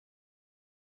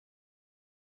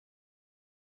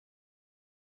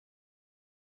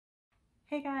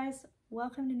Hey guys,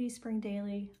 welcome to New Spring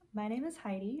Daily. My name is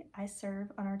Heidi. I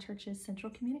serve on our church's Central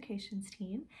Communications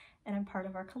team, and I'm part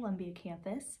of our Columbia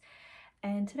campus.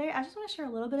 And today I just want to share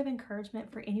a little bit of encouragement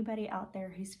for anybody out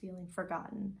there who's feeling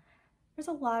forgotten. There's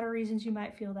a lot of reasons you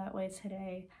might feel that way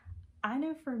today. I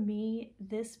know for me,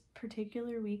 this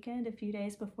particular weekend, a few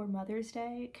days before Mother's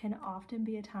Day, can often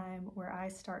be a time where I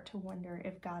start to wonder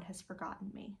if God has forgotten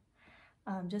me.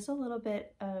 Just a little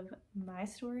bit of my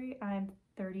story. I'm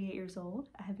 38 years old.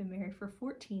 I have been married for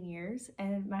 14 years,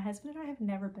 and my husband and I have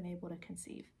never been able to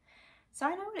conceive. So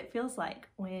I know what it feels like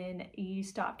when you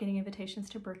stop getting invitations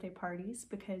to birthday parties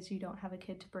because you don't have a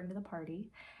kid to bring to the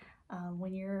party.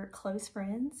 When your close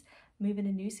friends move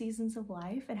into new seasons of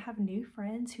life and have new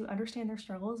friends who understand their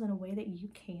struggles in a way that you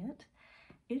can't.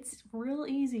 It's real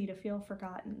easy to feel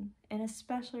forgotten, and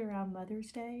especially around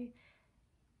Mother's Day.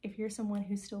 If you're someone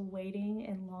who's still waiting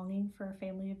and longing for a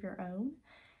family of your own,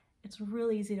 it's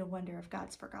real easy to wonder if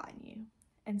God's forgotten you.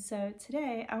 And so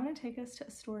today I want to take us to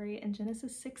a story in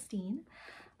Genesis 16.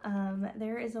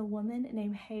 There is a woman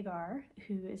named Hagar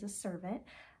who is a servant,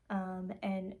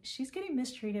 and she's getting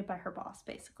mistreated by her boss,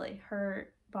 basically. Her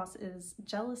boss is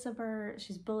jealous of her,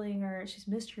 she's bullying her, she's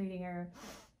mistreating her,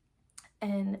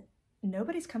 and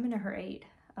nobody's coming to her aid.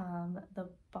 The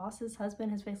boss's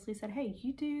husband has basically said, hey,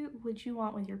 you do what you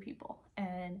want with your people.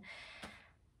 And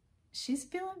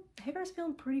Hagar's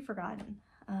feeling pretty forgotten.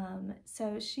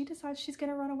 So she decides she's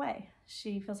gonna run away.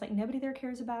 She feels like nobody there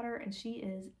cares about her and she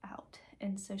is out.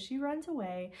 And so she runs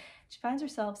away. She finds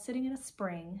herself sitting in a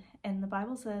spring, and the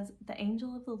Bible says the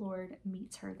angel of the Lord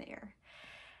meets her there.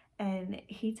 And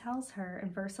he tells her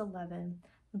in verse 11,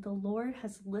 the Lord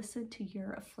has listened to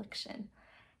your affliction.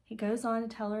 He goes on to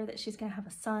tell her that she's going to have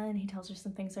a son. He tells her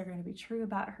some things that are going to be true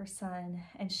about her son,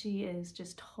 and she is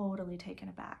just totally taken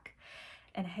aback.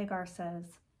 And Hagar says,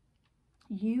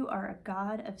 you are a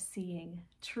God of seeing.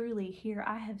 Truly, here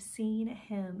I have seen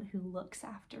him who looks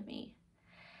after me.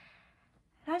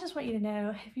 And I just want you to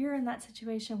know, if you're in that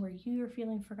situation where you are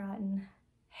feeling forgotten,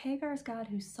 Hagar's God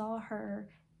who saw her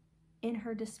in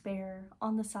her despair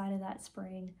on the side of that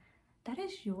spring, that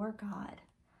is your God.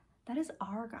 That is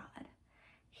our God.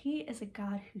 He is a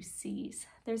God who sees.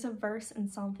 There's a verse in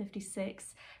Psalm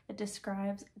 56 that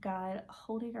describes God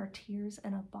holding our tears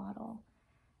in a bottle.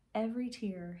 Every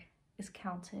tear is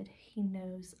counted. He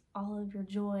knows all of your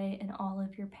joy and all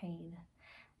of your pain,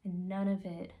 and none of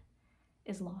it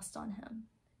is lost on him.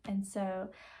 And so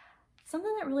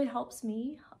something that really helps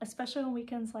me, especially on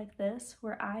weekends like this,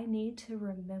 where I need to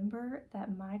remember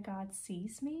that my God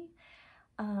sees me,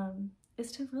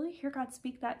 is to really hear God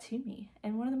speak that to me.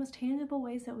 And one of the most tangible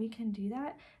ways that we can do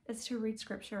that is to read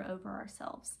scripture over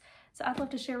ourselves. So I'd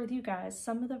love to share with you guys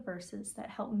some of the verses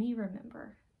that help me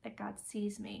remember that God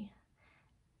sees me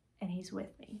and he's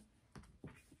with me.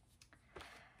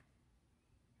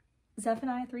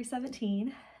 Zephaniah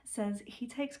 3:17 says, he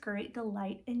takes great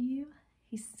delight in you.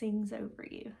 He sings over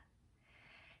you.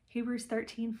 Hebrews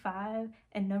 13:5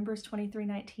 and Numbers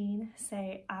 23:19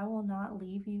 say, I will not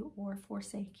leave you or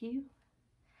forsake you.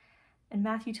 In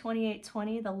Matthew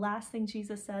 28:20, the last thing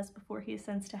Jesus says before he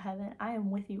ascends to heaven, I am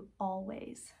with you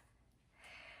always.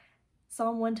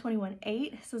 Psalm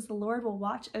 121:8 says, the Lord will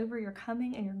watch over your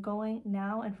coming and your going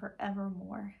now and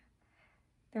forevermore.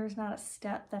 There is not a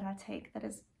step that I take that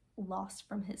is lost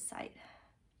from his sight.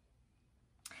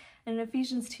 And in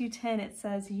Ephesians 2:10, it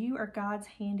says, you are God's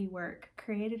handiwork,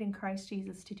 created in Christ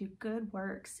Jesus to do good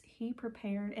works he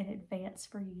prepared in advance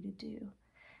for you to do.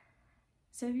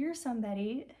 So if you're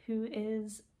somebody who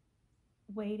is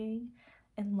waiting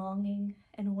and longing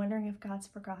and wondering if God's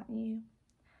forgotten you,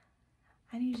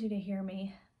 I need you to hear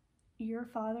me. Your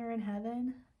Father in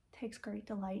heaven takes great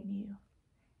delight in you.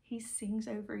 He sings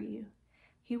over you.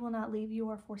 He will not leave you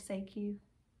or forsake you.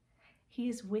 He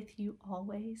is with you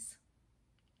always.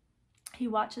 He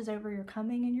watches over your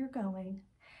coming and your going,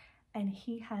 and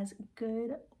he has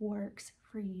good works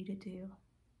for you to do.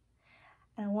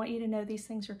 And I want you to know these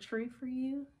things are true for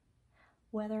you,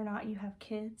 whether or not you have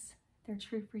kids. They're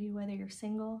true for you whether you're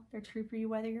single. They're true for you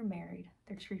whether you're married.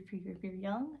 They're true for you if you're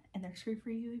young, and they're true for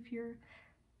you if you're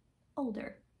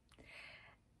older.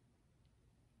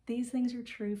 These things are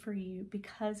true for you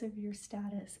because of your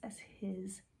status as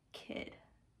his kid.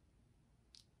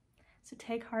 So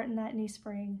take heart in that new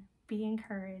spring. Be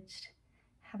encouraged.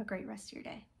 Have a great rest of your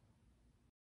day.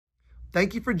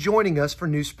 Thank you for joining us for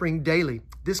New Spring Daily.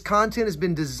 This content has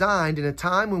been designed in a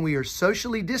time when we are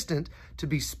socially distant to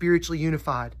be spiritually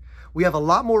unified. We have a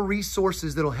lot more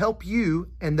resources that'll help you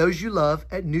and those you love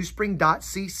at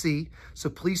newspring.cc, so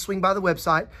please swing by the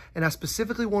website. And I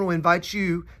specifically want to invite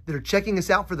you that are checking us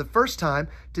out for the first time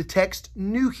to text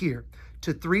NEW HERE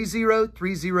to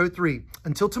 30303.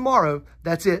 Until tomorrow,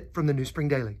 that's it from the New Spring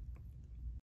Daily.